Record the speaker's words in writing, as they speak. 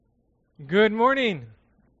Good morning.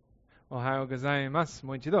 Ohayo gozaimasu.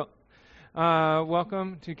 もう一度.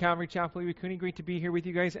 Welcome to Calvary Chapel Iwakuni. Great to be here with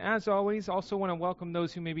you guys. As always, also want to welcome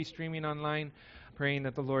those who may be streaming online, praying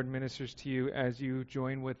that the Lord ministers to you as you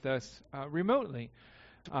join with us remotely.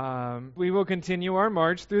 We will continue our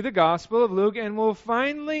march through the Gospel of Luke, and we'll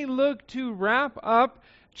finally look to wrap up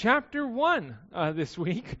chapter 1 this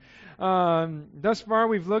week. Thus far,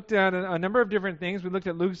 we've looked at a number of different things. We looked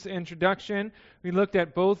at Luke's introduction. We looked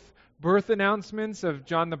at both birth announcements of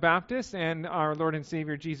John the Baptist and our Lord and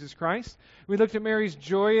Savior Jesus Christ. We looked at Mary's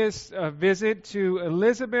joyous visit to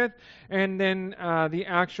Elizabeth, and then the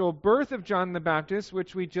actual birth of John the Baptist,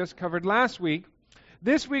 which we just covered last week.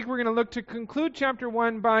 This week we're going to look to conclude chapter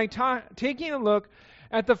 1 by taking a look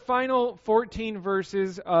at the final 14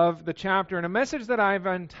 verses of the chapter, and a message that I've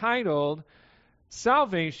entitled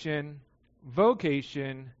Salvation,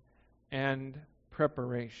 Vocation, and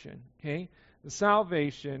Preparation. Okay?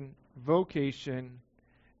 Salvation, vocation,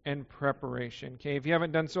 and preparation. Okay, if you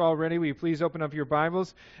haven't done so already, will you please open up your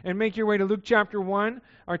Bibles and make your way to Luke chapter 1.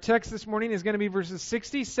 Our text this morning is going to be verses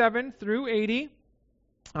 67 through 80.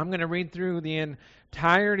 I'm going to read through the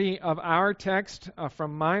entirety of our text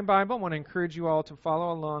from my Bible. I want to encourage you all to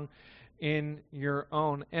follow along in your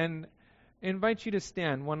own. And invite you to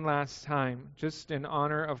stand one last time, just in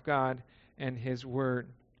honor of God and His Word.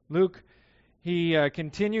 Luke, he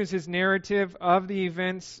continues his narrative of the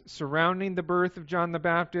events surrounding the birth of John the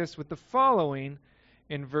Baptist with the following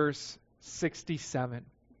in verse 67.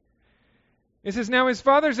 It says, "Now his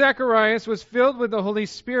father Zacharias was filled with the Holy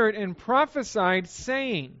Spirit and prophesied,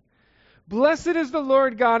 saying, 'Blessed is the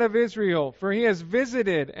Lord God of Israel, for He has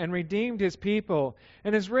visited and redeemed His people,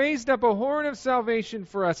 and has raised up a horn of salvation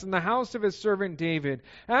for us in the house of His servant David,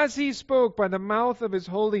 as He spoke by the mouth of His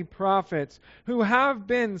holy prophets, who have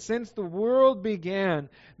been since the world began,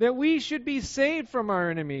 that we should be saved from our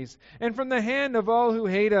enemies, and from the hand of all who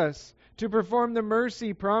hate us, to perform the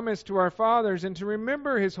mercy promised to our fathers, and to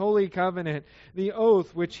remember His holy covenant, the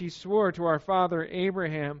oath which He swore to our father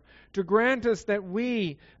Abraham, to grant us that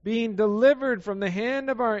we, being delivered from the hand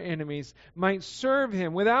of our enemies, might serve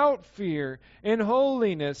Him without fear, in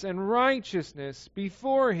holiness and righteousness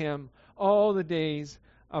before Him all the days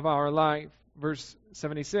of our life.'" Verse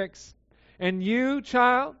 76. "And you,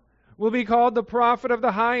 child, will be called the prophet of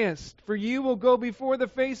the highest, for you will go before the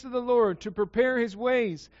face of the Lord to prepare His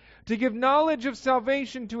ways, to give knowledge of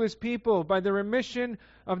salvation to His people by the remission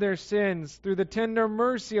of their sins, through the tender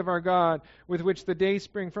mercy of our God, with which the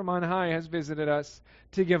dayspring from on high has visited us,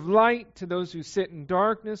 to give light to those who sit in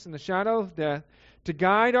darkness and the shadow of death, to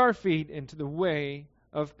guide our feet into the way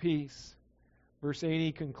of peace." Verse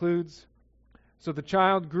 80 concludes, "So the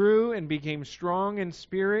child grew and became strong in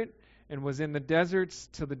spirit, and was in the deserts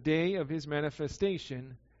till the day of His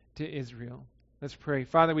manifestation to Israel." Let's pray.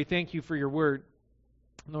 Father, we thank You for Your word.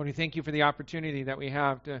 Lord, we thank You for the opportunity that we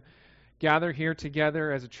have to gather here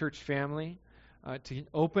together as a church family, to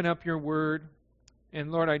open up Your word.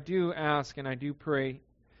 And Lord, I do ask and I do pray,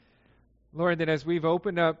 Lord, that as we've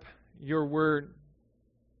opened up Your word,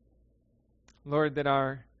 Lord, that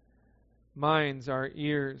our minds, our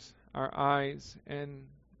ears, our eyes, and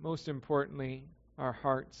most importantly, our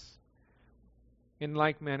hearts, in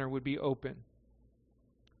like manner would be open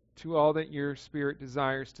to all that Your Spirit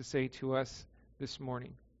desires to say to us this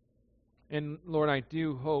morning. And Lord, I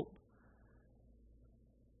do hope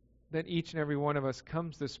that each and every one of us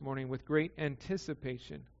comes this morning with great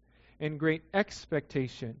anticipation and great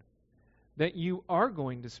expectation that You are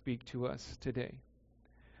going to speak to us today.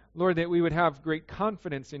 Lord, that we would have great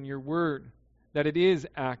confidence in Your word, that it is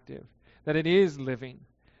active, that it is living,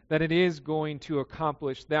 that it is going to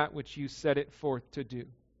accomplish that which You set it forth to do.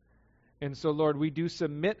 And so, Lord, we do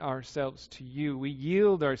submit ourselves to You. We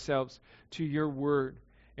yield ourselves to Your word.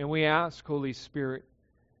 And we ask, Holy Spirit,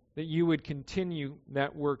 that You would continue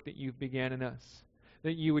that work that You've began in us,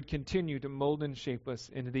 that You would continue to mold and shape us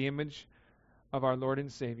into the image of our Lord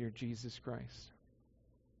and Savior, Jesus Christ.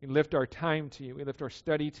 We lift our time to You. We lift our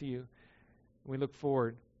study to You. We look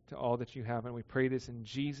forward to all that You have. And we pray this in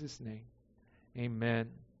Jesus' name. Amen.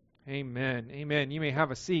 Amen. Amen. You may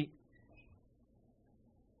have a seat.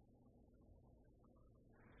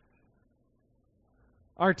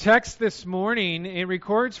 Our text this morning, it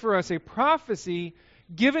records for us a prophecy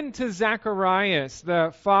given to Zacharias,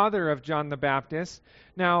 the father of John the Baptist.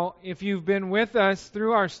 Now, if you've been with us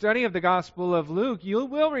through our study of the Gospel of Luke, you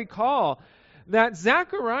will recall that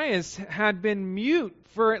Zacharias had been mute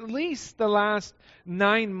for at least the last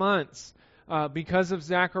 9 months. Because of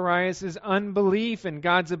Zacharias' unbelief in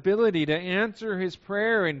God's ability to answer his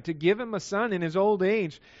prayer and to give him a son in his old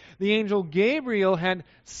age, the angel Gabriel had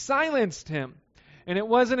silenced him. And it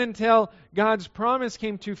wasn't until God's promise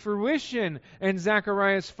came to fruition and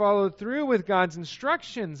Zacharias followed through with God's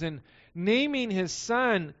instructions and naming his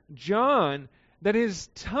son John that his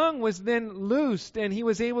tongue was then loosed and he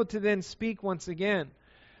was able to then speak once again.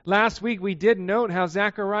 Last week we did note how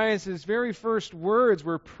Zacharias' very first words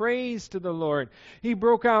were praise to the Lord. He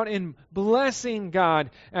broke out in blessing God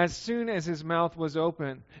as soon as his mouth was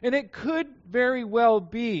open. And it could very well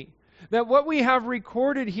be that what we have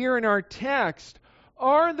recorded here in our text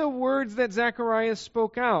are the words that Zacharias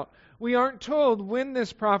spoke out. We aren't told when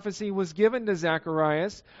this prophecy was given to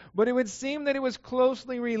Zacharias, but it would seem that it was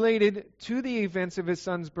closely related to the events of his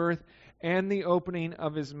son's birth and the opening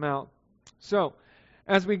of his mouth. So,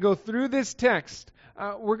 as we go through this text,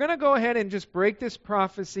 we're going to go ahead and just break this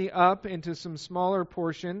prophecy up into some smaller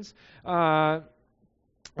portions. And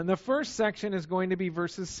the first section is going to be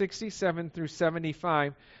verses 67 through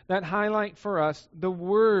 75 that highlight for us the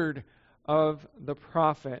word of the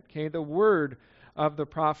prophet. Okay, the word of the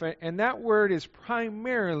prophet. And that word is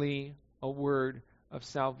primarily a word of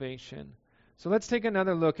salvation. So let's take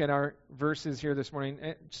another look at our verses here this morning.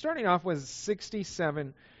 Starting off with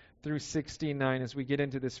 67 through 69 as we get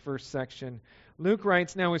into this first section. Luke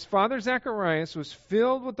writes, "Now his father Zacharias was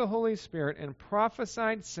filled with the Holy Spirit and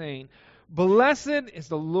prophesied, saying, 'Blessed is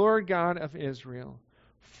the Lord God of Israel,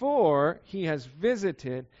 for he has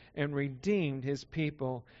visited and redeemed his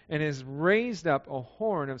people, and has raised up a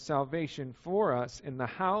horn of salvation for us in the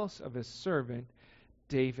house of his servant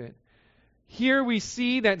David.'" Here we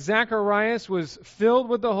see that Zacharias was filled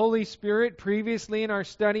with the Holy Spirit. Previously in our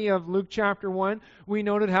study of Luke chapter 1, we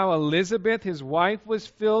noted how Elizabeth, his wife, was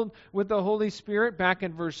filled with the Holy Spirit back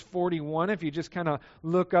in verse 41. If you just kind of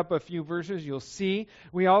look up a few verses, you'll see.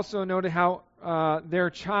 We also noted how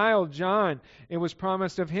their child, John, it was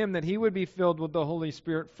promised of him that he would be filled with the Holy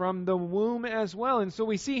Spirit from the womb as well. And so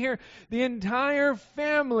we see here the entire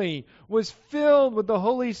family was filled with the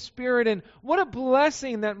Holy Spirit. And what a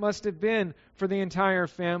blessing that must have been for the entire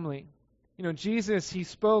family. You know, Jesus, he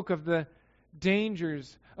spoke of the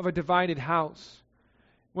dangers of a divided house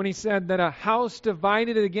when he said that a house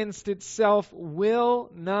divided against itself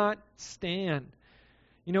will not stand.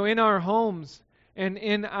 You know, in our homes, and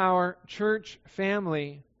in our church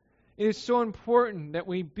family, it is so important that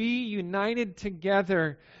we be united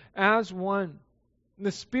together as one.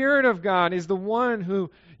 The Spirit of God is the one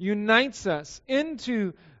who unites us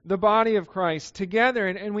into the body of Christ together,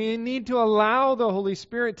 and we need to allow the Holy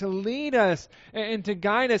Spirit to lead us and to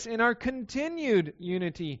guide us in our continued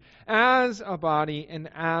unity as a body and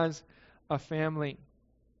as a family.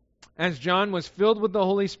 As John was filled with the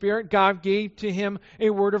Holy Spirit, God gave to him a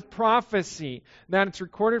word of prophecy. That it's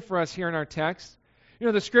recorded for us here in our text. You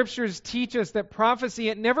know, the Scriptures teach us that prophecy,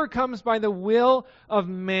 it never comes by the will of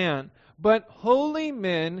man, but holy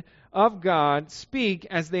men of God speak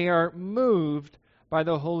as they are moved by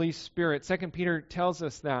the Holy Spirit. 2 Peter tells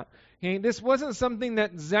us that. Okay? This wasn't something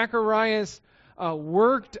that Zacharias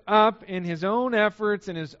worked up in his own efforts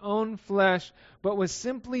and his own flesh, but was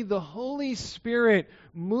simply the Holy Spirit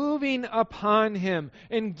moving upon him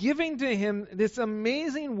and giving to him this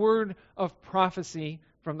amazing word of prophecy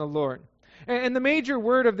from the Lord. And the major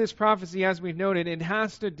word of this prophecy, as we've noted, it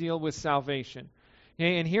has to deal with salvation.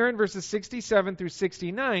 Okay? And here in verses 67 through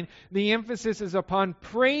 69, the emphasis is upon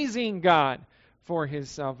praising God for his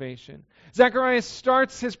salvation. Zacharias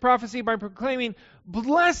starts his prophecy by proclaiming,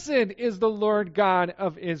 "Blessed is the Lord God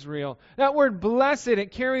of Israel." That word blessed,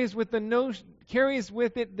 it carries with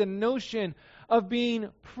it the notion of being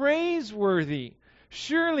praiseworthy.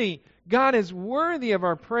 Surely God is worthy of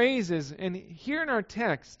our praises. And here in our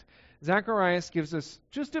text, Zacharias gives us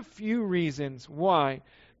just a few reasons why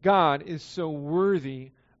God is so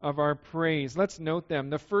worthy of our praise. Let's note them.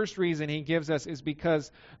 The first reason he gives us is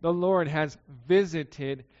because the Lord has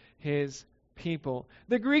visited his people.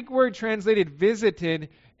 The Greek word translated visited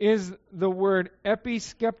is the word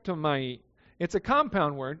episkeptomai. It's a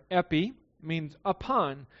compound word. Epi means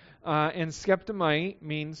upon, and skeptomai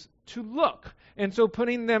means to look. And so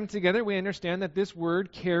putting them together, we understand that this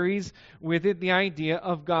word carries with it the idea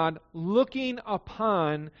of God looking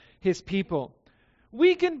upon his people.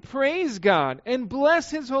 We can praise God and bless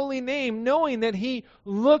his holy name knowing that he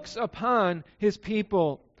looks upon his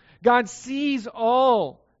people. God sees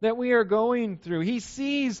all that we are going through. He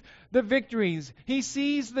sees the victories. He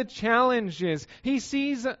sees the challenges. He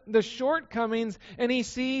sees the shortcomings, and he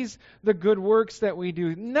sees the good works that we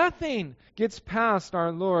do. Nothing gets past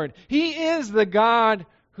our Lord. He is the God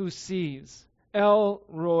who sees. El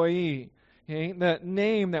Roi. Okay, the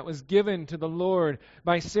name that was given to the Lord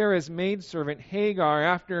by Sarah's maidservant Hagar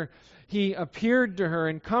after He appeared to her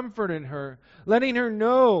and comforted her, letting her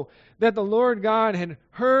know that the Lord God had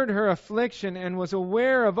heard her affliction and was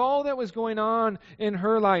aware of all that was going on in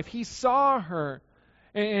her life. He saw her.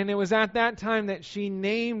 And it was at that time that she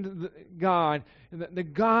named God, the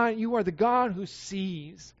God, you are the God who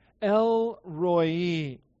sees. El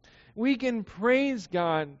Roi. We can praise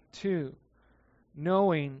God too,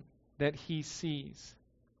 knowing that He sees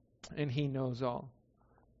and He knows all.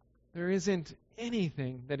 There isn't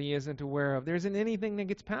anything that He isn't aware of. There isn't anything that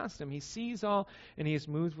gets past Him. He sees all, and He is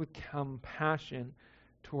moved with compassion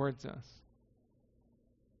towards us.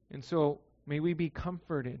 And so, may we be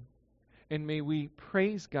comforted, and may we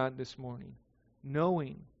praise God this morning,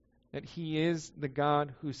 knowing that He is the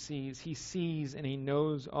God who sees. He sees and He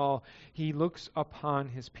knows all. He looks upon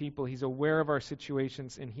His people. He's aware of our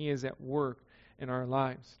situations, and He is at work in our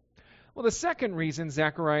lives. Well, the second reason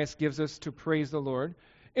Zacharias gives us to praise the Lord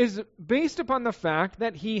is based upon the fact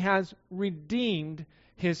that He has redeemed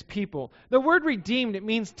His people. The word redeemed, it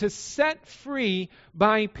means to set free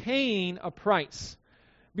by paying a price.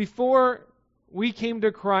 Before we came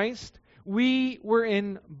to Christ, we were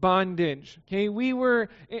in bondage. Okay, we were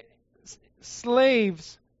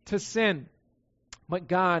slaves to sin. But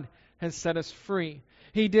God has set us free.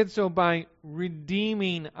 He did so by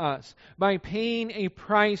redeeming us, by paying a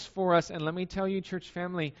price for us. And let me tell you, church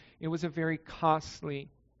family, it was a very costly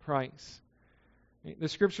price. The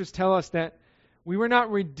scriptures tell us that we were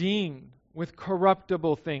not redeemed with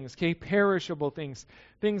corruptible things, okay, perishable things,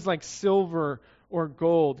 things like silver or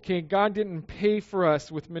gold. Okay, God didn't pay for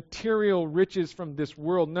us with material riches from this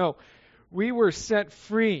world. No, we were set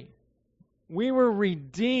free. We were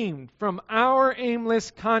redeemed from our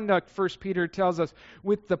aimless conduct, 1 Peter tells us,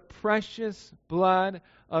 with the precious blood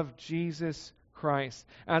of Jesus Christ,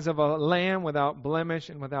 as of a lamb without blemish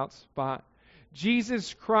and without spot.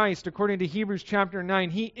 Jesus Christ, according to Hebrews chapter 9,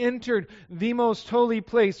 He entered the most holy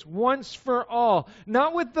place once for all,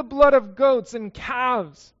 not with the blood of goats and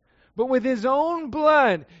calves, but with His own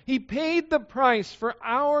blood. He paid the price for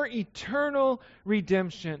our eternal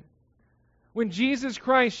redemption. When Jesus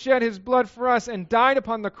Christ shed His blood for us and died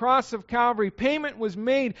upon the cross of Calvary, payment was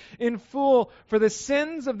made in full for the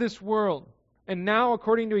sins of this world. And now,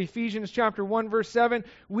 according to Ephesians chapter 1, verse 7,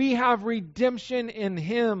 we have redemption in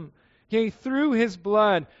Him, okay, through His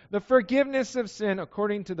blood, the forgiveness of sin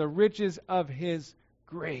according to the riches of His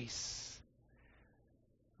grace.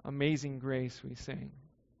 Amazing grace, we sang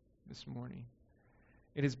this morning.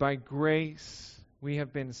 It is by grace we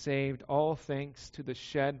have been saved, all thanks to the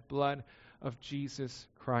shed blood of Jesus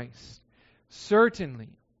Christ. Certainly,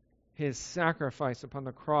 His sacrifice upon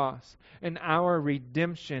the cross and our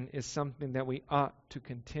redemption is something that we ought to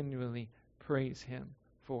continually praise Him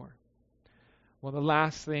for. Well, the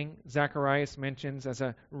last thing Zacharias mentions as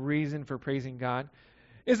a reason for praising God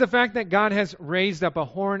is the fact that God has raised up a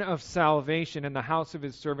horn of salvation in the house of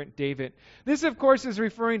His servant David. This, of course, is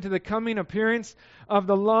referring to the coming appearance of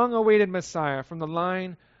the long-awaited Messiah from the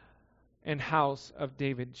line and house of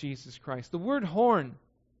David, Jesus Christ. The word horn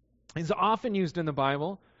is often used in the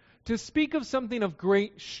Bible to speak of something of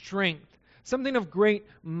great strength, something of great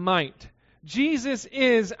might. Jesus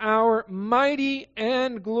is our mighty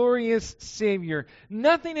and glorious Savior.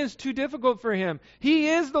 Nothing is too difficult for Him. He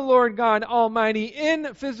is the Lord God Almighty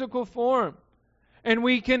in physical form. And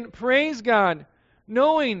we can praise God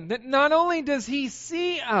knowing that not only does He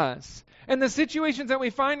see us and the situations that we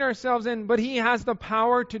find ourselves in, but He has the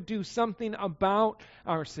power to do something about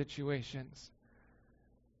our situations.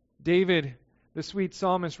 David, the sweet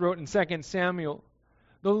psalmist, wrote in 2 Samuel,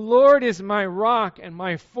 "The Lord is my rock and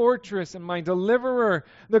my fortress and my deliverer,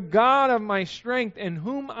 the God of my strength, in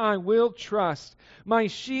whom I will trust, my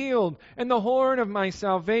shield and the horn of my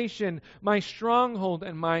salvation, my stronghold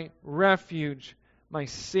and my refuge, my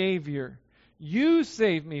Savior. You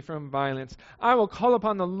save me from violence. I will call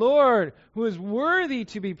upon the Lord, who is worthy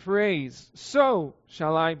to be praised. So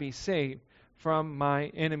shall I be saved from my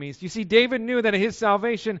enemies." You see, David knew that his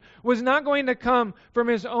salvation was not going to come from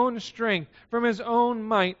his own strength, from his own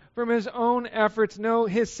might, from his own efforts. No,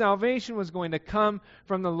 his salvation was going to come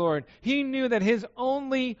from the Lord. He knew that his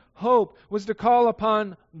only hope was to call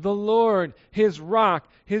upon the Lord, his rock,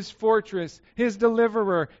 his fortress, his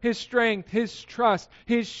deliverer, his strength, his trust,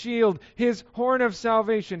 his shield, his horn of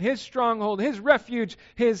salvation, his stronghold, his refuge,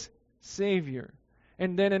 his Savior.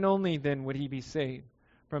 And then and only then would he be saved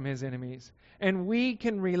from his enemies. And we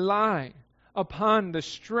can rely upon the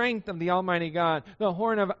strength of the Almighty God, the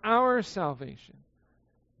horn of our salvation.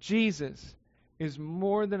 Jesus is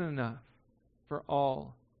more than enough for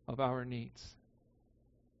all of our needs.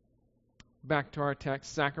 Back to our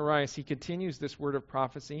text, Zacharias, he continues this word of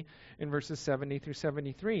prophecy in verses 70 through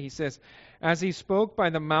 73. He says, "As he spoke by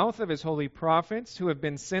the mouth of his holy prophets, who have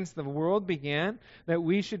been since the world began, that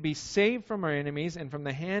we should be saved from our enemies and from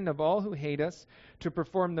the hand of all who hate us, to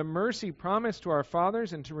perform the mercy promised to our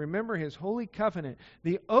fathers and to remember his holy covenant,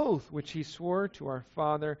 the oath which he swore to our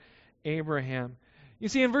father Abraham." You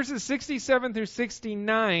see, in verses 67 through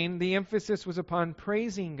 69, the emphasis was upon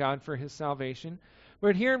praising God for his salvation.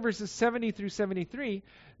 But here in verses 70 through 73,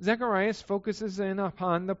 Zacharias focuses in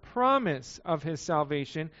upon the promise of his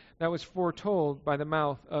salvation that was foretold by the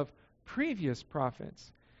mouth of previous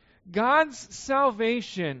prophets. God's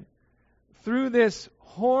salvation through this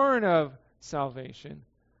horn of salvation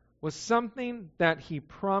was something that he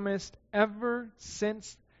promised ever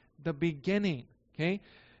since the beginning. Okay?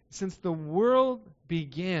 Since the world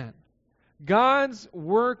began. God's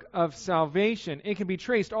work of salvation, it can be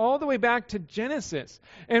traced all the way back to Genesis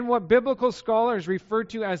and what biblical scholars refer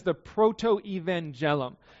to as the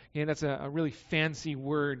proto-evangelium. Okay, that's a really fancy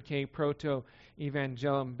word, okay,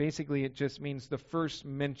 proto-evangelium. Basically, it just means the first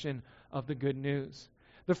mention of the good news.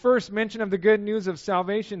 The first mention of the good news of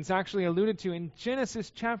salvation is actually alluded to in Genesis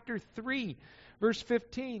chapter 3, verse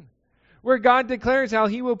 15, where God declares how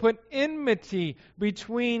he will put enmity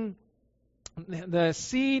between the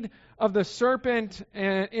seed of the serpent,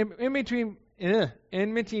 and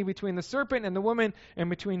enmity between the serpent and the woman, and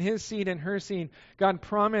between his seed and her seed. God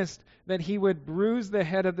promised that he would bruise the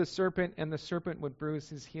head of the serpent, and the serpent would bruise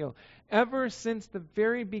his heel. Ever since the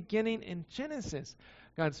very beginning in Genesis,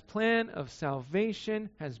 God's plan of salvation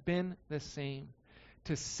has been the same: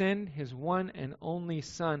 to send his one and only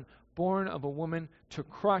Son, born of a woman, to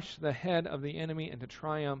crush the head of the enemy and to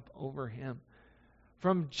triumph over him.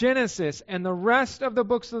 From Genesis and the rest of the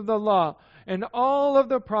books of the law and all of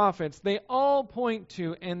the prophets, they all point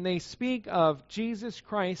to and they speak of Jesus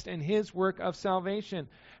Christ and his work of salvation.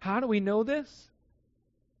 How do we know this?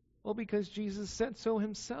 Well, because Jesus said so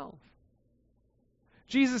himself.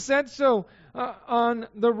 Jesus said so on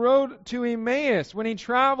the road to Emmaus when he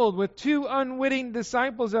traveled with two unwitting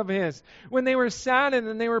disciples of his. When they were saddened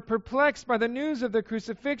and they were perplexed by the news of the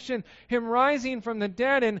crucifixion, him rising from the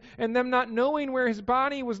dead, and them not knowing where his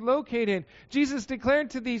body was located, Jesus declared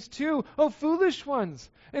to these two, "O foolish ones,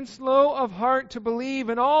 and slow of heart to believe,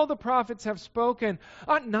 and all the prophets have spoken.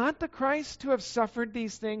 Ought not the Christ to have suffered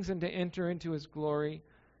these things and to enter into his glory?"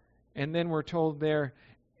 And then we're told there,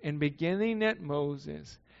 and beginning at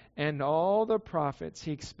Moses and all the prophets,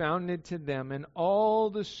 he expounded to them in all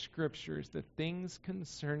the scriptures the things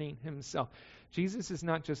concerning himself. Jesus is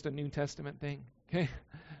not just a New Testament thing. Okay?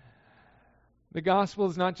 The gospel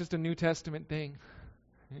is not just a New Testament thing.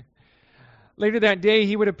 Later that day,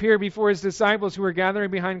 he would appear before his disciples who were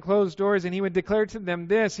gathering behind closed doors, and he would declare to them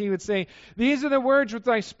this. He would say, "These are the words which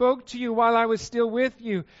I spoke to you while I was still with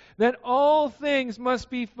you, that all things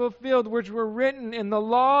must be fulfilled which were written in the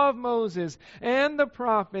law of Moses and the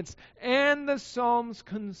prophets and the Psalms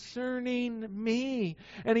concerning me."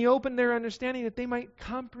 And he opened their understanding that they might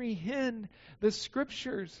comprehend the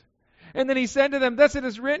scriptures. And then he said to them, "Thus it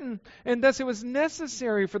is written, and thus it was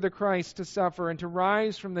necessary for the Christ to suffer and to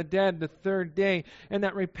rise from the dead the third day, and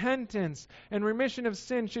that repentance and remission of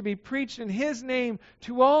sin should be preached in his name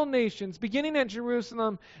to all nations, beginning at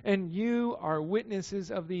Jerusalem, and you are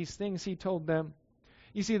witnesses of these things," he told them.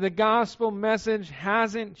 You see, the gospel message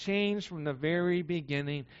hasn't changed from the very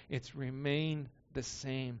beginning. It's remained the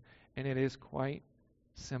same, and it is quite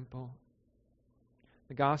simple.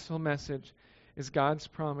 The gospel message is God's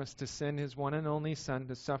promise to send his one and only Son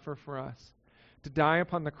to suffer for us, to die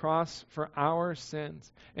upon the cross for our sins,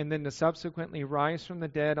 and then to subsequently rise from the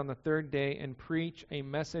dead on the third day and preach a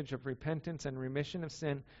message of repentance and remission of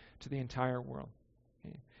sin to the entire world.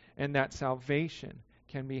 Okay? And that salvation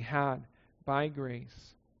can be had by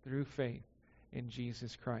grace through faith in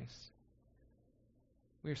Jesus Christ.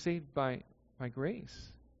 We are saved by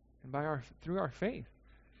grace and through our faith.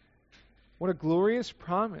 What a glorious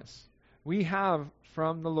promise we have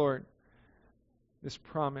from the Lord, this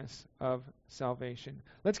promise of salvation.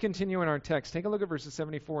 Let's continue in our text. Take a look at verses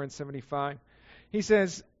 74 and 75. He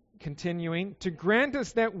says, continuing, "To grant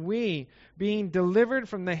us that we, being delivered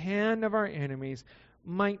from the hand of our enemies,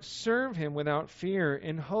 might serve him without fear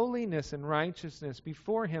in holiness and righteousness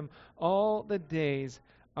before him all the days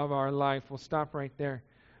of our life." We'll stop right there.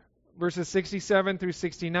 Verses 67 through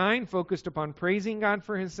 69 focused upon praising God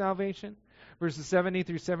for his salvation. Verses 70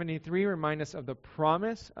 through 73 remind us of the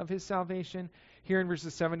promise of his salvation. Here in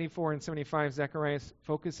verses 74 and 75, Zacharias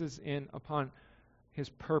focuses in upon his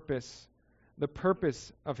purpose, the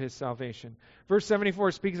purpose of his salvation. Verse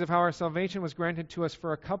 74 speaks of how our salvation was granted to us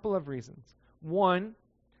for a couple of reasons. One,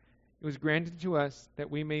 It was granted to us that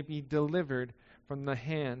we may be delivered from the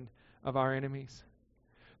hand of our enemies.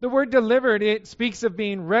 The word delivered, it speaks of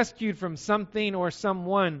being rescued from something or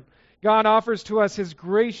someone. God offers to us His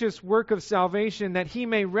gracious work of salvation that He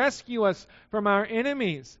may rescue us from our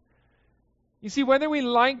enemies. You see, whether we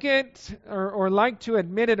like it or like to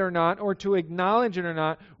admit it or not, or to acknowledge it or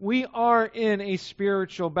not, we are in a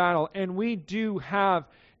spiritual battle, and we do have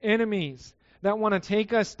enemies that want to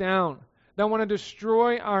take us down, that want to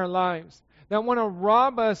destroy our lives, that want to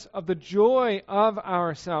rob us of the joy of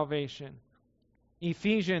our salvation.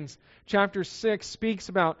 Ephesians chapter 6 speaks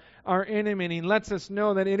about our enemy, and he lets us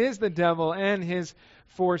know that it is the devil and his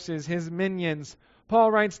forces, his minions.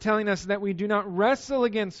 Paul writes telling us that we do not wrestle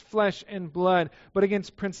against flesh and blood, but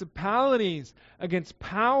against principalities, against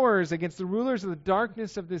powers, against the rulers of the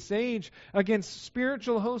darkness of this age, against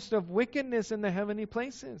spiritual hosts of wickedness in the heavenly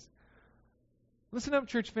places. Listen up,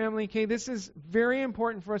 church family, okay? This is very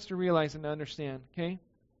important for us to realize and to understand, okay?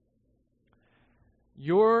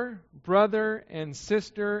 Your brother and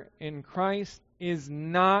sister in Christ is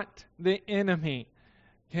not the enemy,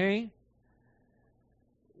 okay?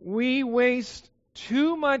 We waste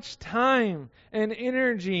too much time and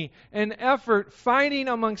energy and effort fighting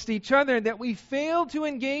amongst each other that we fail to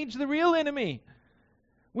engage the real enemy.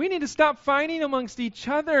 We need to stop fighting amongst each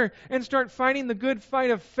other and start fighting the good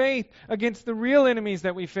fight of faith against the real enemies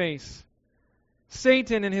that we face.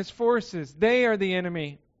 Satan and his forces, they are the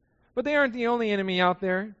enemy. But they aren't the only enemy out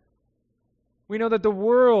there. We know that the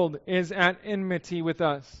world is at enmity with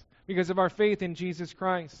us because of our faith in Jesus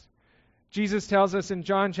Christ. Jesus tells us in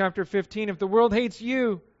John chapter 15, if the world hates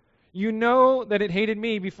you, you know that it hated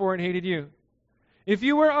me before it hated you. If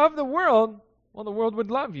you were of the world, well, the world would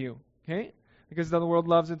love you, okay? Because the world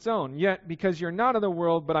loves its own. Yet, because you're not of the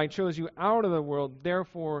world, but I chose you out of the world,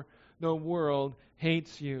 therefore the world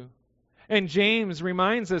hates you. And James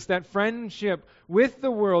reminds us that friendship with the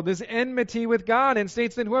world is enmity with God, and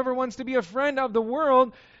states that whoever wants to be a friend of the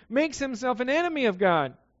world makes himself an enemy of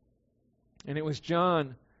God. And it was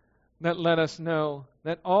John that let us know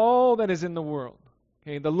that all that is in the world,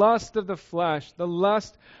 okay, the lust of the flesh, the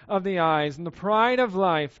lust of the eyes, and the pride of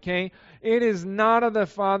life, okay, it is not of the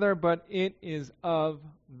Father, but it is of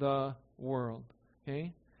the world,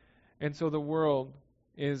 okay? And so the world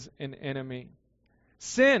is an enemy.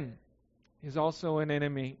 Sin is also an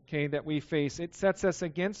enemy, okay, that we face. It sets us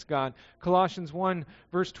against God. Colossians 1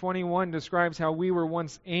 verse 21 describes how we were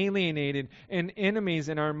once alienated and enemies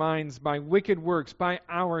in our minds by wicked works, by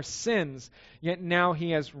our sins, yet now He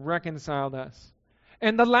has reconciled us.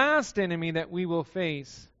 And the last enemy that we will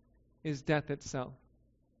face is death itself.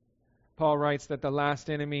 Paul writes that the last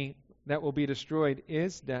enemy that will be destroyed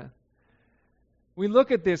is death. We look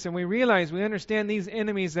at this and we realize, we understand these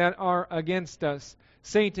enemies that are against us.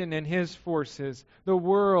 Satan and his forces, the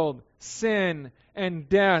world, sin, and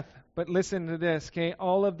death. But listen to this, okay?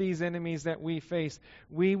 All of these enemies that we face,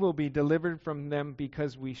 we will be delivered from them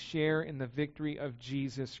because we share in the victory of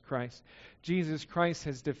Jesus Christ. Jesus Christ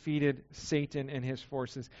has defeated Satan and his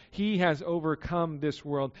forces. He has overcome this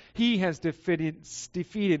world. He has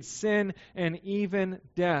defeated sin and even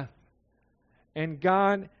death. And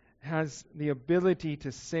God has the ability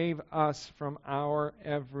to save us from our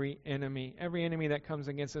every enemy. Every enemy that comes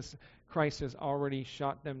against us, Christ has already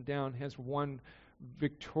shot them down, has won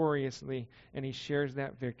victoriously, and He shares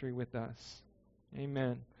that victory with us.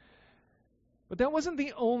 Amen. But that wasn't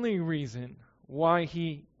the only reason why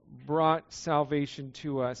He brought salvation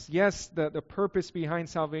to us. Yes, the purpose behind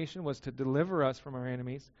salvation was to deliver us from our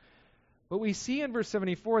enemies. But we see in verse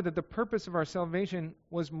 74 that the purpose of our salvation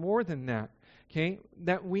was more than that. Okay,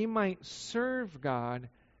 that we might serve God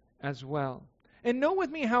as well. And know with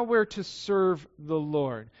me how we're to serve the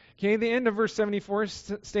Lord. Okay, the end of verse 74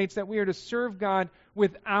 states that we are to serve God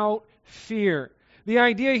without fear. The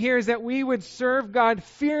idea here is that we would serve God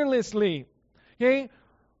fearlessly. Okay,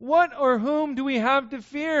 what or whom do we have to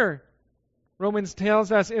fear? Romans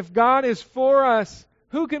tells us, if God is for us,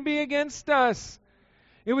 who can be against us?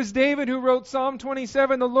 It was David who wrote Psalm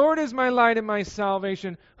 27, the Lord is my light and my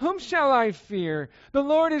salvation. Whom shall I fear? The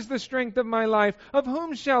Lord is the strength of my life. Of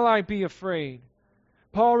whom shall I be afraid?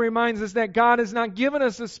 Paul reminds us that God has not given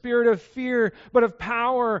us a spirit of fear, but of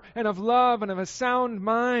power and of love and of a sound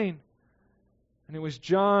mind. And it was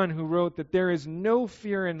John who wrote that there is no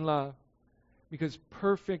fear in love, because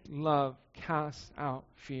perfect love casts out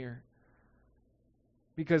fear.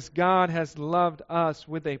 Because God has loved us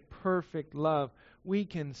with a perfect love, we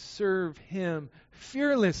can serve Him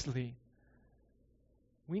fearlessly.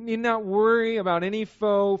 We need not worry about any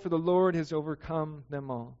foe, for the Lord has overcome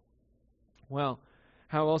them all. Well,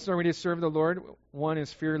 How else are we to serve the Lord? One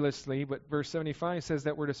is fearlessly, but verse 75 says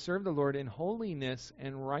that we're to serve the Lord in holiness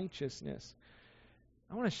and righteousness.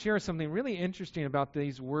 I want to share something really interesting about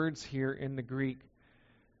these words here in the Greek.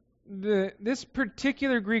 This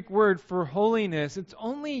particular Greek word for holiness, it's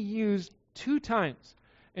only used 2 times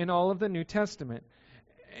in all of the New Testament.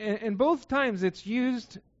 And both times it's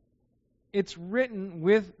written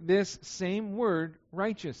with this same word,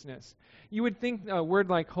 righteousness. You would think a word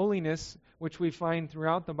like holiness, which we find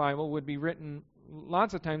throughout the Bible, would be written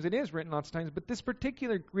lots of times. It is written lots of times, but this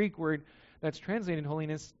particular Greek word that's translated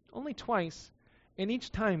holiness only twice, and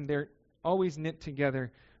each time they're always knit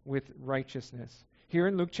together with righteousness. Here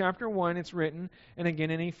in Luke chapter 1, it's written, and again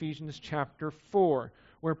in Ephesians chapter 4,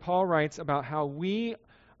 where Paul writes about how we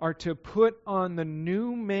are to put on the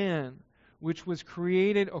new man, which was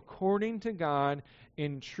created according to God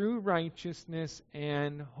in true righteousness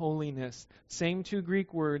and holiness. Same 2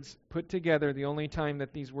 Greek words put together, the only time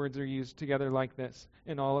that these words are used together like this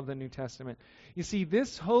in all of the New Testament. You see,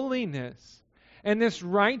 this holiness and this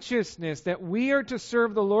righteousness that we are to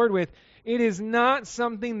serve the Lord with, it is not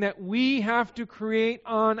something that we have to create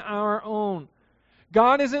on our own.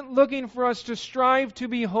 God isn't looking for us to strive to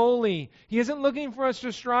be holy. He isn't looking for us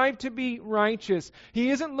to strive to be righteous.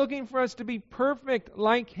 He isn't looking for us to be perfect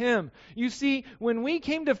like Him. You see, when we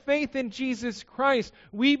came to faith in Jesus Christ,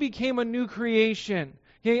 we became a new creation,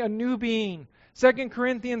 a new being. 2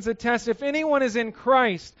 Corinthians attests, if anyone is in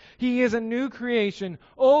Christ, he is a new creation.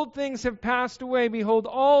 Old things have passed away. Behold,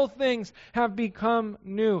 all things have become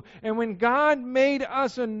new. And when God made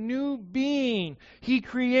us a new being, He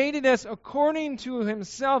created us according to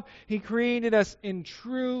Himself. He created us in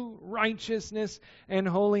true righteousness and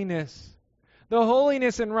holiness. The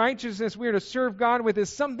holiness and righteousness we are to serve God with is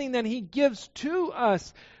something that He gives to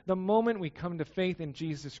us the moment we come to faith in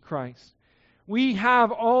Jesus Christ. We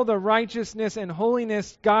have all the righteousness and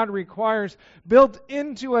holiness God requires built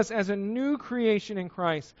into us as a new creation in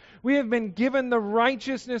Christ. We have been given the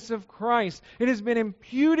righteousness of Christ. It has been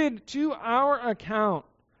imputed to our account.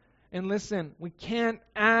 And listen, we can't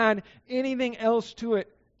add anything else to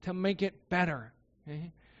it to make it better.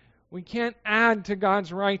 Okay? We can't add to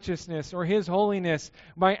God's righteousness or His holiness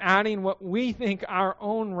by adding what we think our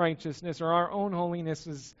own righteousness or our own holiness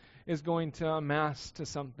is going to amass to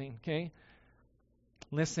something. Okay?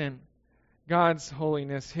 Listen, God's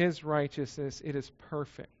holiness, His righteousness, it is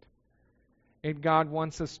perfect. And God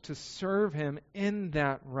wants us to serve Him in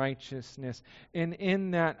that righteousness and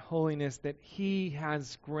in that holiness that He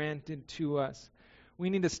has granted to us. We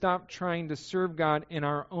need to stop trying to serve God in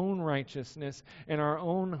our own righteousness and our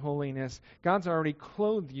own holiness. God's already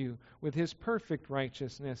clothed you with His perfect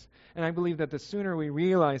righteousness. And I believe that the sooner we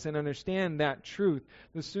realize and understand that truth,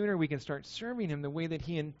 the sooner we can start serving Him the way that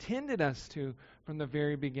He intended us to from the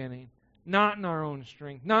very beginning. Not in our own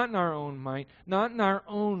strength, not in our own might, not in our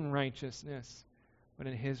own righteousness, but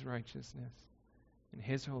in His righteousness, in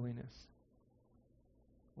His holiness.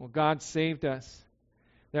 Well, God saved us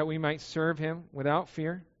that we might serve Him without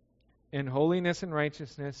fear, in holiness and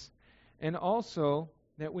righteousness, and also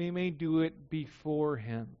that we may do it before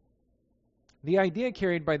Him. The idea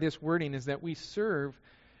carried by this wording is that we serve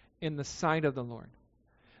in the sight of the Lord.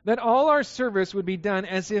 That all our service would be done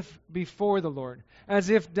as if before the Lord, as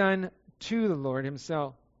if done to the Lord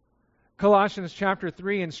Himself. Colossians chapter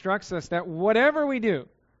 3 instructs us that whatever we do,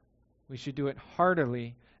 we should do it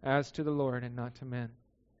heartily as to the Lord and not to men.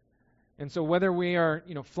 And so whether we are,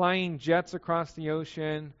 flying jets across the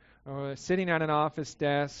ocean, or sitting at an office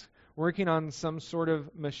desk, working on some sort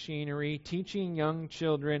of machinery, teaching young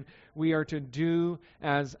children, we are to do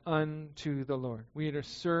as unto the Lord. We are to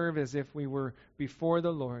serve as if we were before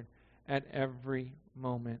the Lord at every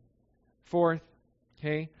moment. Fourth,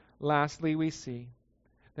 lastly, we see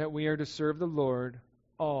that we are to serve the Lord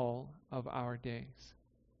all of our days.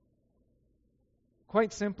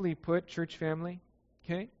 Quite simply put, church family,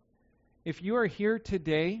 if you are here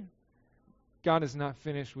today, God is not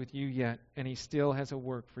finished with you yet, and He still has a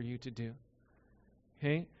work for you to do.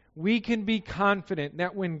 Okay? We can be confident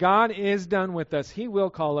that when God is done with us, He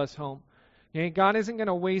will call us home. Okay? God isn't going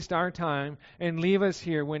to waste our time and leave us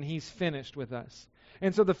here when He's finished with us.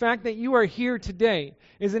 And so the fact that you are here today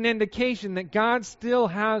is an indication that God still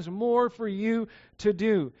has more for you to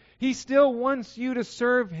do. He still wants you to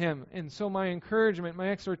serve Him. And so my encouragement,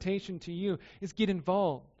 my exhortation to you is get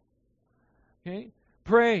involved. Okay?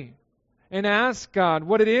 Pray. And ask God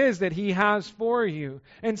what it is that He has for you.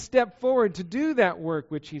 And step forward to do that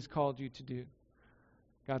work which He's called you to do.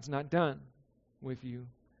 God's not done with you.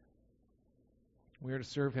 We are to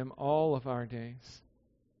serve Him all of our days.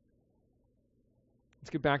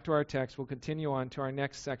 Let's get back to our text. We'll continue on to our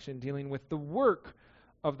next section dealing with the work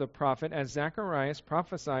of the prophet as Zacharias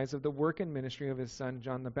prophesies of the work and ministry of his son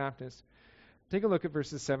John the Baptist. Take a look at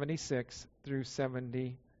verses 76 through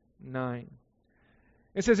 79.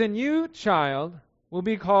 It says, "And you, child, will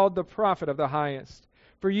be called the prophet of the highest,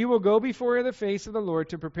 for you will go before the face of the Lord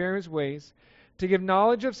to prepare his ways, to give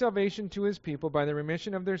knowledge of salvation to his people by the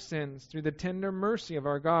remission of their sins, through the tender mercy of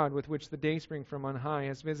our God, with which the dayspring from on high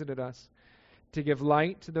has visited us, to give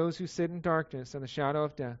light to those who sit in darkness and the shadow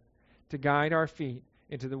of death, to guide our feet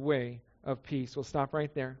into the way of peace." We'll stop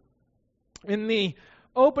right there. In the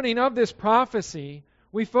opening of this prophecy,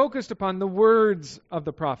 we focused upon the words of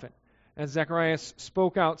the prophet, as Zacharias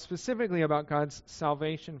spoke out specifically about God's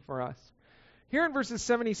salvation for us. Here in verses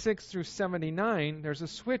 76 through 79, there's a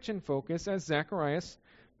switch in focus as Zacharias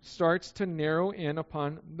starts to narrow in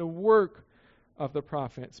upon the work of the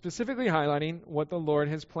prophet, specifically highlighting what the Lord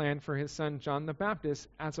has planned for his son John the Baptist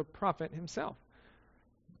as a prophet himself.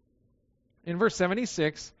 In verse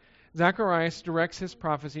 76, Zacharias directs his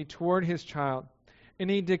prophecy toward his child, and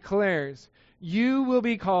he declares, "You will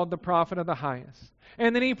be called the prophet of the highest."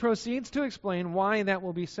 And then he proceeds to explain why that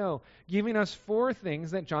will be so, giving us 4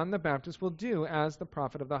 things that John the Baptist will do as the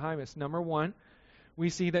prophet of the highest. Number 1, we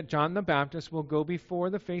see that John the Baptist will go before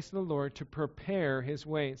the face of the Lord to prepare his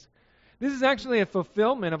ways. This is actually a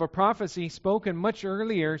fulfillment of a prophecy spoken much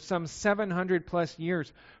earlier, some 700 plus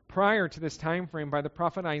years prior to this time frame, by the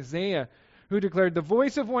prophet Isaiah, who declared, "The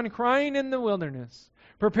voice of one crying in the wilderness,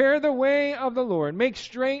 prepare the way of the Lord, make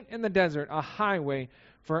straight in the desert a highway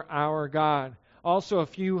for our God." Also, a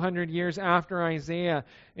few hundred years after Isaiah,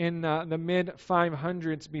 in the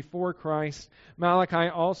mid-500s before Christ, Malachi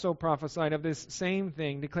also prophesied of this same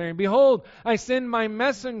thing, declaring, "Behold, I send my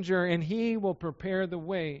messenger, and he will prepare the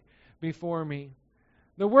way before me."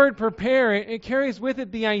 The word prepare, it carries with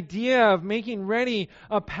it the idea of making ready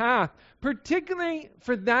a path, particularly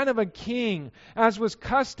for that of a king, as was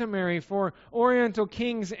customary for Oriental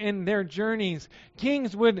kings in their journeys.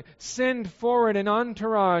 Kings would send forward an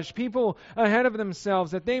entourage, people ahead of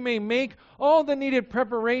themselves, that they may make all the needed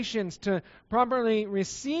preparations to properly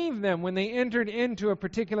receive them when they entered into a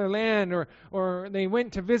particular land or they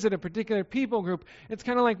went to visit a particular people group. It's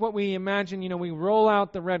kind of like what we imagine, we roll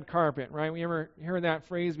out the red carpet, right? We ever heard that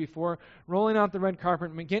phrase before? Rolling out the red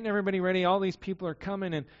carpet, getting everybody ready. All these people are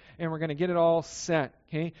coming and we're going to get it all set.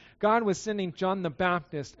 Okay? God was sending John the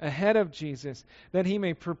Baptist ahead of Jesus that he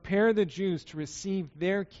may prepare the Jews to receive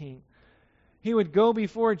their king. He would go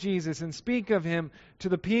before Jesus and speak of him to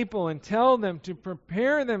the people and tell them to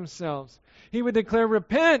prepare themselves. He would declare,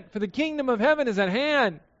 "Repent, for the kingdom of heaven is at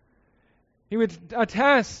hand." He would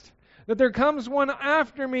attest that there comes one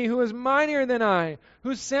after me who is mightier than I,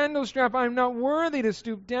 whose sandal strap I am not worthy to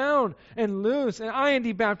stoop down and loose. And I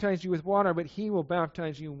indeed baptize you with water, but he will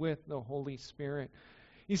baptize you with the Holy Spirit.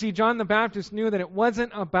 You see, John the Baptist knew that it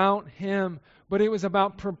wasn't about him, but it was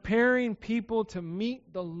about preparing people to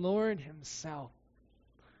meet the Lord himself.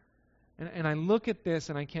 And I look at this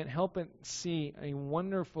and I can't help but see a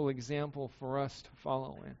wonderful example for us to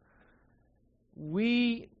follow in.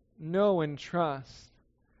 We know and trust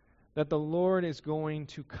that the Lord is going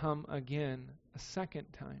to come again a second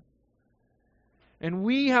time. And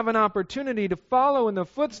we have an opportunity to follow in the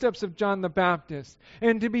footsteps of John the Baptist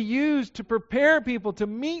and to be used to prepare people to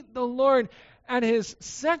meet the Lord at his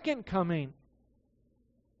second coming.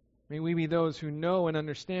 May we be those who know and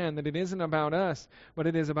understand that it isn't about us, but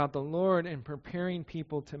it is about the Lord and preparing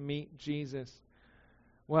people to meet Jesus.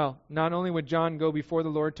 Well, not only would John go before the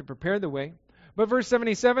Lord to prepare the way, but verse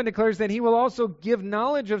 77 declares that he will also give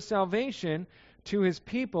knowledge of salvation to his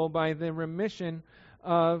people by the remission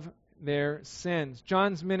of their sins.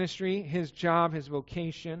 John's ministry, his job, his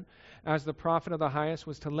vocation as the prophet of the highest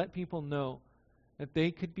was to let people know that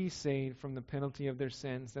they could be saved from the penalty of their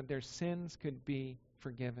sins, that their sins could be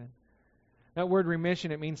forgiven. That word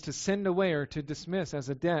remission, it means to send away or to dismiss as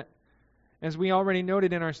a debt. As we already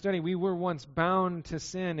noted in our study, we were once bound to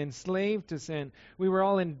sin, enslaved to sin. We were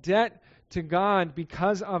all in debt to God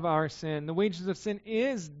because of our sin. The wages of sin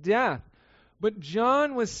is death. But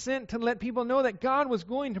John was sent to let people know that God was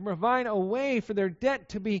going to provide a way for their debt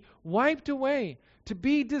to be wiped away, to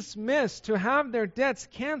be dismissed, to have their debts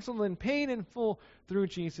canceled and paid in full through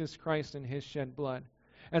Jesus Christ and his shed blood.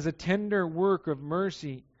 As a tender work of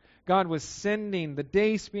mercy, God was sending the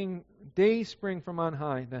day spring from on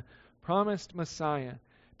high, the promised Messiah,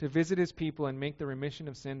 to visit his people and make the remission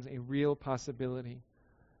of sins a real possibility.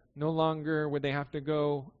 No longer would they have to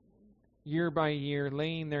go year by year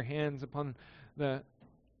laying their hands upon the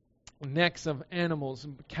necks of animals,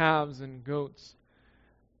 calves and goats.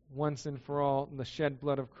 Once and for all, the shed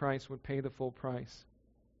blood of Christ would pay the full price.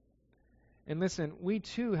 And listen, we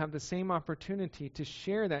too have the same opportunity to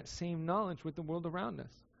share that same knowledge with the world around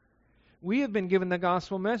us. We have been given the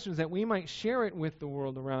gospel message that we might share it with the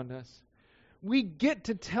world around us. We get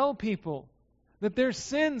to tell people that their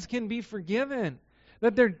sins can be forgiven,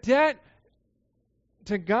 that their debt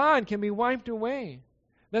to God can be wiped away,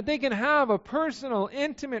 that they can have a personal,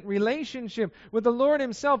 intimate relationship with the Lord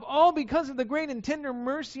Himself, all because of the great and tender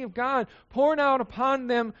mercy of God poured out upon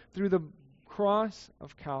them through the cross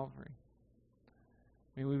of Calvary.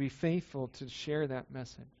 May we be faithful to share that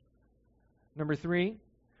message. Number 3,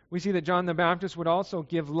 we see that John the Baptist would also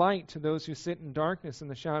give light to those who sit in darkness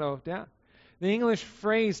and the shadow of death. The English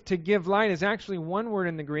phrase to give light is actually one word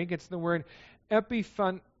in the Greek. It's the word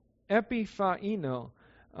epiphaino.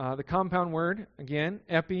 The compound word, again,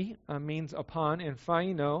 epi means upon, and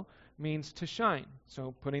phaino means to shine.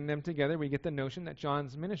 So putting them together, we get the notion that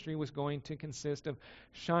John's ministry was going to consist of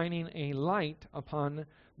shining a light upon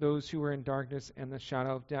those who were in darkness and the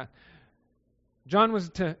shadow of death. John was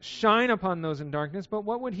to shine upon those in darkness, but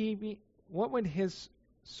what would he be? What would his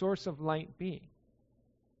source of light be?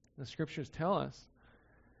 The Scriptures tell us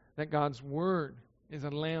that God's Word is a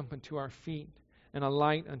lamp unto our feet and a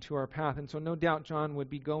light unto our path. And so no doubt John would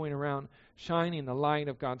be going around shining the light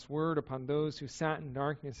of God's Word upon those who sat in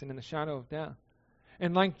darkness and in the shadow of death.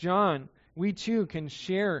 And like John, we too can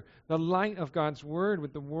share the light of God's Word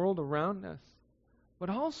with the world around us. But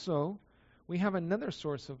also, we have another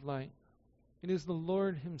source of light. It is the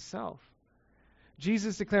Lord Himself.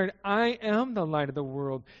 Jesus declared, I am the light of the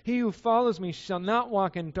world. He who follows me shall not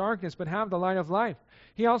walk in darkness, but have the light of life.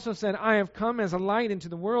 He also said, I have come as a light into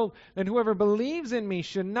the world, that whoever believes in me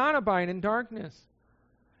should not abide in darkness.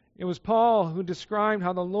 It was Paul who described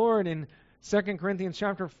how the Lord in 2 Corinthians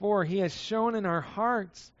chapter 4, He has shown in our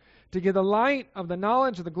hearts to give the light of the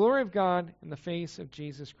knowledge of the glory of God in the face of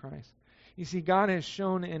Jesus Christ. You see, God has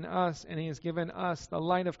shown in us, and He has given us the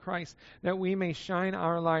light of Christ, that we may shine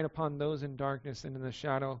our light upon those in darkness and in the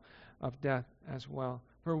shadow of death as well.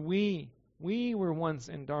 For we were once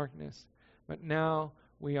in darkness, but now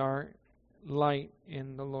we are light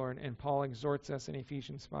in the Lord. And Paul exhorts us in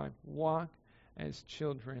Ephesians 5, walk as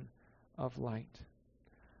children of light.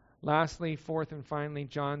 Lastly, fourth and finally,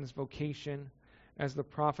 John's vocation as the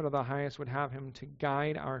prophet of the highest would have him to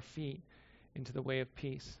guide our feet into the way of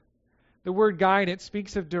peace. The word guide, it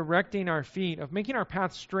speaks of directing our feet, of making our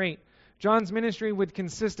path straight. John's ministry would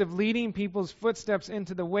consist of leading people's footsteps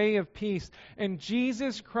into the way of peace. And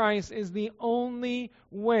Jesus Christ is the only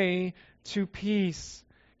way to peace.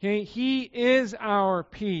 Okay? He is our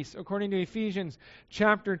peace, according to Ephesians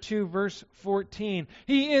chapter 2, verse 14.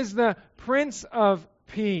 He is the Prince of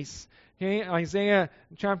Peace. Okay? Isaiah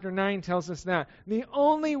chapter 9 tells us that. The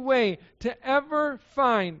only way to ever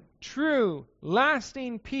find true,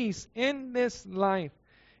 lasting peace in this life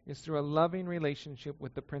is through a loving relationship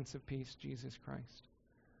with the Prince of Peace, Jesus Christ.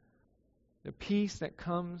 The peace that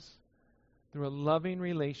comes through a loving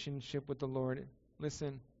relationship with the Lord.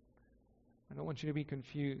 Listen, I don't want you to be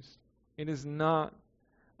confused. It is not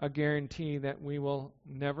a guarantee that we will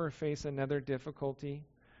never face another difficulty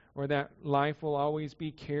or that life will always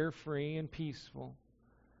be carefree and peaceful.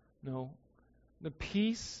 No. The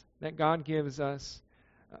peace that God gives us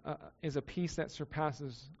is a peace that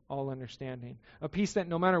surpasses all understanding. A peace that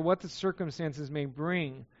no matter what the circumstances may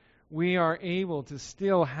bring, we are able to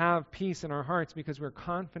still have peace in our hearts because we're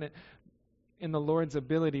confident in the Lord's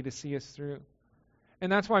ability to see us through. And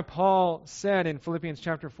that's why Paul said in Philippians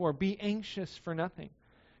chapter 4, be anxious for nothing.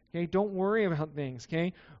 Okay, don't worry about things,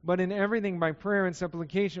 okay? But in everything by prayer and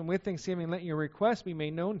supplication with thanksgiving, let your requests be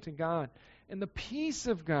made known to God. And the peace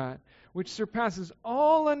of God, which surpasses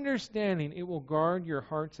all understanding, it will guard your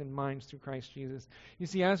hearts and minds through Christ Jesus. You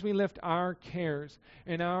see, as we lift our cares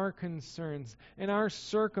and our concerns and our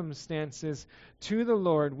circumstances to the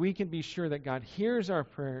Lord, we can be sure that God hears our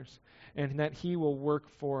prayers and that He will work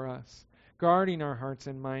for us, guarding our hearts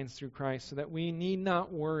and minds through Christ so that we need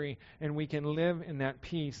not worry and we can live in that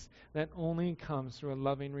peace that only comes through a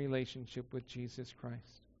loving relationship with Jesus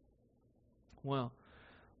Christ. Well,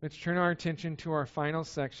 let's turn our attention to our final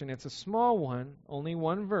section. It's a small one, only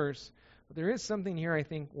one verse, but there is something here I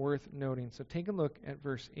think worth noting. So take a look at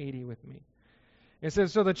verse 80 with me. It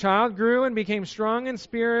says, so the child grew and became strong in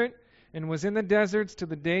spirit and was in the deserts to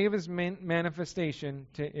the day of his manifestation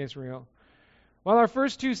to Israel. While our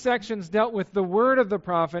first two sections dealt with the word of the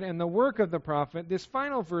prophet and the work of the prophet, this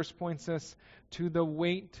final verse points us to the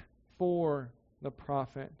wait for the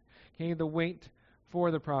prophet. Okay, the wait for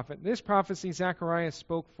the prophet. This prophecy Zechariah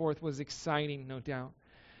spoke forth was exciting, no doubt.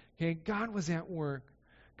 Okay, God was at work.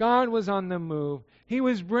 God was on the move. He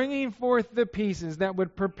was bringing forth the pieces that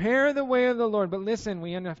would prepare the way of the Lord. But listen,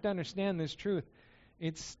 we have to understand this truth.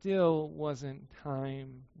 It still wasn't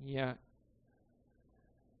time yet.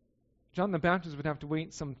 John the Baptist would have to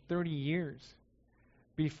wait some 30 years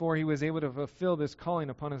before he was able to fulfill this calling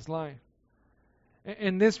upon his life.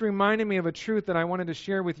 And this reminded me of a truth that I wanted to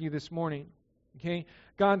share with you this morning. Okay?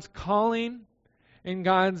 God's calling and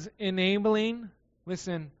God's enabling,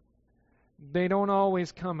 listen, they don't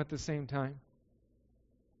always come at the same time.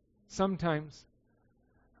 Sometimes,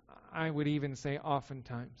 I would even say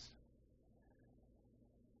oftentimes,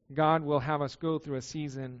 God will have us go through a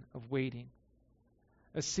season of waiting,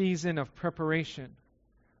 a season of preparation,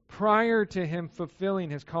 prior to Him fulfilling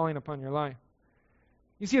His calling upon your life.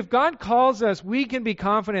 You see, if God calls us, we can be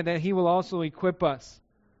confident that He will also equip us.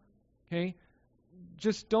 Okay?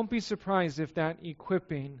 Just don't be surprised if that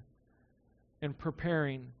equipping and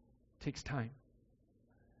preparing takes time.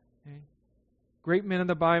 Okay? Great men of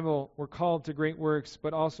the Bible were called to great works,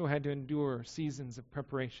 but also had to endure seasons of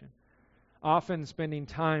preparation, often spending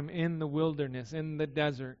time in the wilderness, in the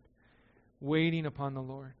desert, waiting upon the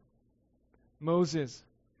Lord. Moses,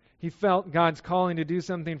 he felt God's calling to do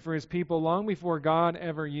something for his people long before God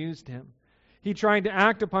ever used him. He tried to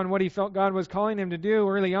act upon what he felt God was calling him to do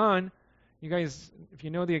early on. You guys, if you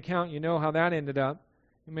know the account, you know how that ended up.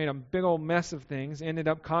 He made a big old mess of things, ended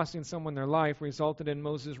up costing someone their life, resulted in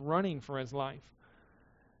Moses running for his life.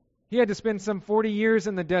 He had to spend some 40 years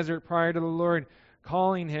in the desert prior to the Lord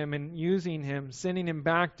calling him and using him, sending him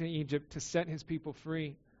back to Egypt to set his people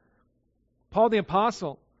free. Paul the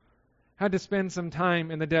Apostle had to spend some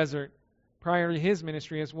time in the desert prior to his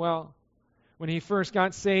ministry as well. When he first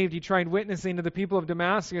got saved, he tried witnessing to the people of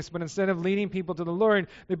Damascus, but instead of leading people to the Lord,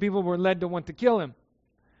 the people were led to want to kill him.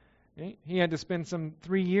 He had to spend some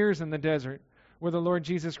 3 years in the desert where the Lord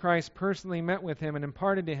Jesus Christ personally met with him and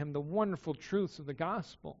imparted to him the wonderful truths of the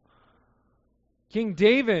gospel. King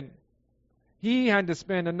David, he had to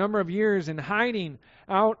spend a number of years in hiding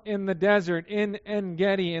out in the desert, in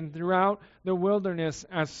En-Gedi, and throughout the wilderness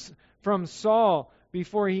as from Saul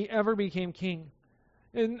before he ever became king.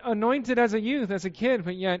 And anointed as a youth, as a kid,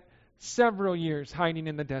 but yet several years hiding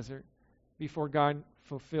in the desert before God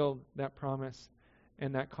fulfilled that promise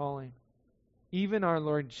and that calling. Even our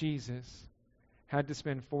Lord Jesus had to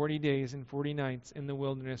spend 40 days and 40 nights in the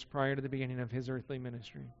wilderness prior to the beginning of his earthly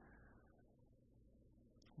ministry.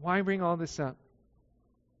 Why bring all this up?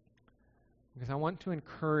 Because I want to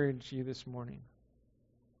encourage you this morning.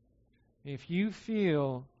 If you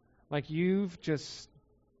feel like you've just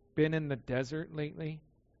been in the desert lately,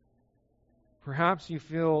 perhaps you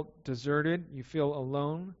feel deserted, you feel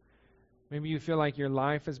alone, maybe you feel like your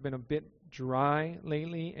life has been a bit dry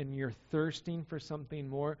lately and you're thirsting for something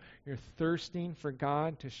more, you're thirsting for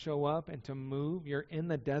God to show up and to move, you're in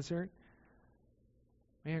the desert,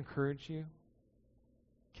 may I encourage you,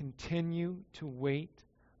 continue to wait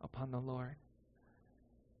upon the Lord.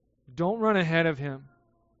 Don't run ahead of Him.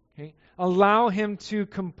 Okay? Allow Him to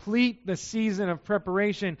complete the season of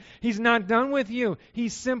preparation. He's not done with you.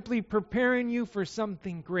 He's simply preparing you for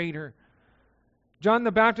something greater. John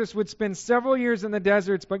the Baptist would spend several years in the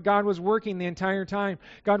deserts, but God was working the entire time.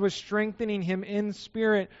 God was strengthening him in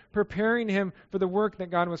spirit, preparing him for the work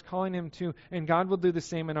that God was calling him to, and God will do the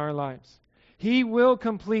same in our lives. He will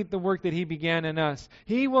complete the work that He began in us.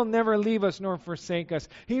 He will never leave us nor forsake us.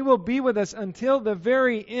 He will be with us until the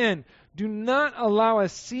very end. Do not allow a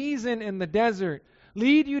season in the desert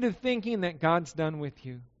lead you to thinking that God's done with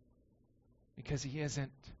you, because He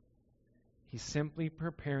isn't. He's simply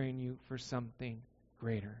preparing you for something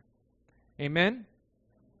greater. Amen?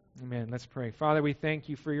 Amen. Let's pray. Father, we thank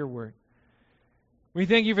You for Your word. We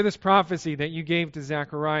thank You for this prophecy that You gave to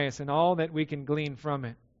Zacharias and all that we can glean from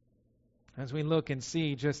it. As we look and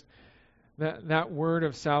see just that word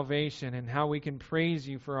of salvation and how we can praise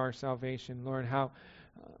You for our salvation, Lord, how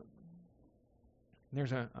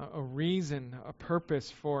there's a reason, a purpose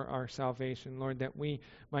for our salvation, Lord, that we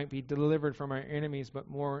might be delivered from our enemies, but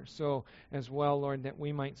more so as well, Lord, that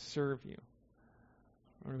we might serve You.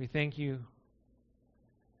 Lord, we thank You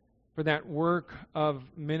for that work of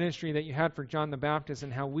ministry that You had for John the Baptist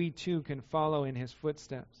and how we too can follow in his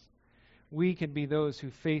footsteps. We could be those who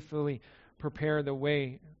faithfully prepare the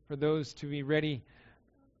way for those to be ready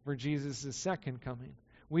for Jesus' second coming.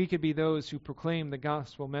 We could be those who proclaim the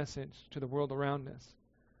gospel message to the world around us.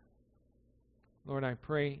 Lord, I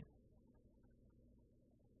pray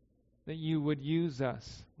that You would use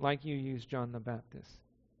us like You used John the Baptist.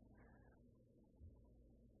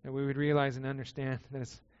 That we would realize and understand that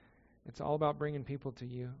it's all about bringing people to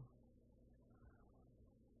You.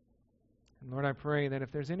 And Lord, I pray that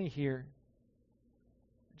if there's any here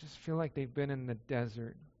just feel like they've been in the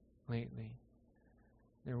desert lately.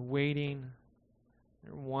 They're waiting.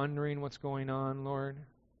 They're wondering what's going on, Lord.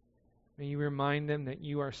 May you remind them that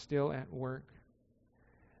you are still at work,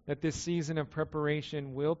 that this season of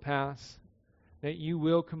preparation will pass, that you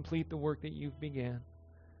will complete the work that you've began.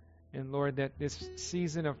 And Lord, that this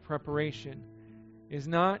season of preparation is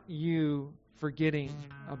not you forgetting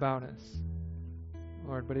about us,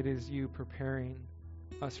 Lord, but it is you preparing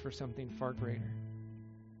us for something far greater.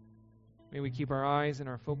 May we keep our eyes and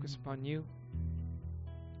our focus upon you.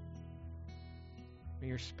 May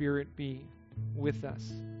your Spirit be with us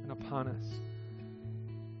and upon us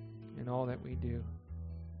in all that we do.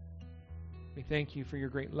 We thank you for your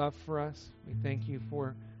great love for us. We thank you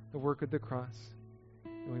for the work of the cross.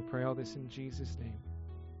 And we pray all this in Jesus' name.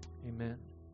 Amen.